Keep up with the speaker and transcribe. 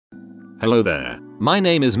Hello there, my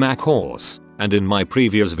name is McHorse, and in my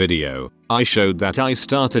previous video, I showed that I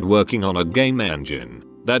started working on a game engine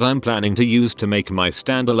that I'm planning to use to make my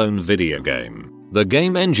standalone video game. The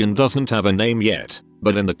game engine doesn't have a name yet,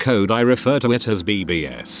 but in the code I refer to it as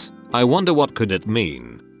BBS. I wonder what could it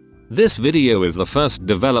mean. This video is the first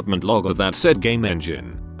development log of that said game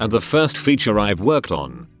engine, and the first feature I've worked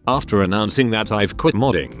on, after announcing that I've quit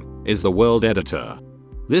modding, is the world editor.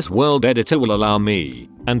 This world editor will allow me,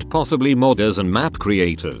 and possibly modders and map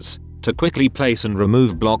creators, to quickly place and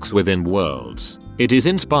remove blocks within worlds. It is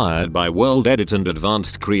inspired by World Edit and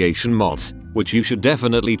Advanced Creation mods, which you should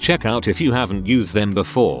definitely check out if you haven't used them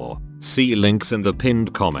before. See links in the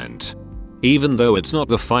pinned comment. Even though it's not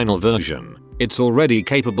the final version, it's already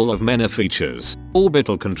capable of many features: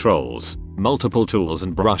 orbital controls, multiple tools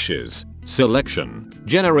and brushes, selection,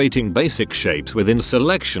 generating basic shapes within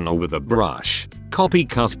selection or with a brush, copy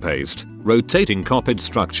cut paste, rotating copied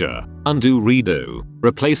structure, undo redo,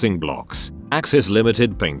 replacing blocks, axis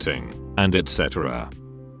limited painting, and etc.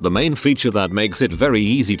 The main feature that makes it very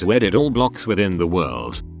easy to edit all blocks within the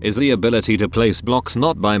world is the ability to place blocks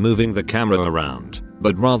not by moving the camera around,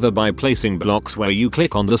 but rather by placing blocks where you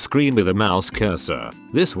click on the screen with a mouse cursor.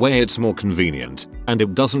 This way it's more convenient, and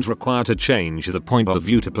it doesn't require to change the point of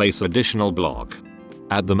view to place additional block.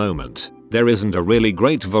 At the moment, there isn't a really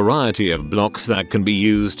great variety of blocks that can be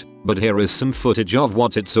used, but here is some footage of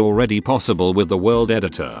what it's already possible with the world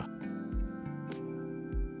editor.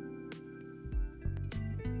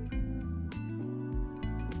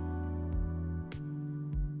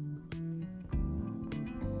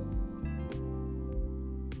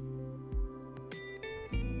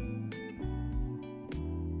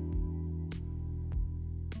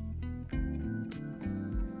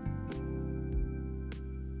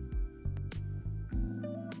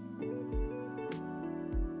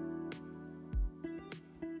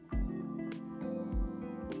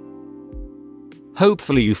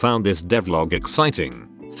 Hopefully you found this devlog exciting.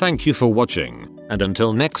 Thank you for watching, and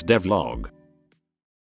until next devlog.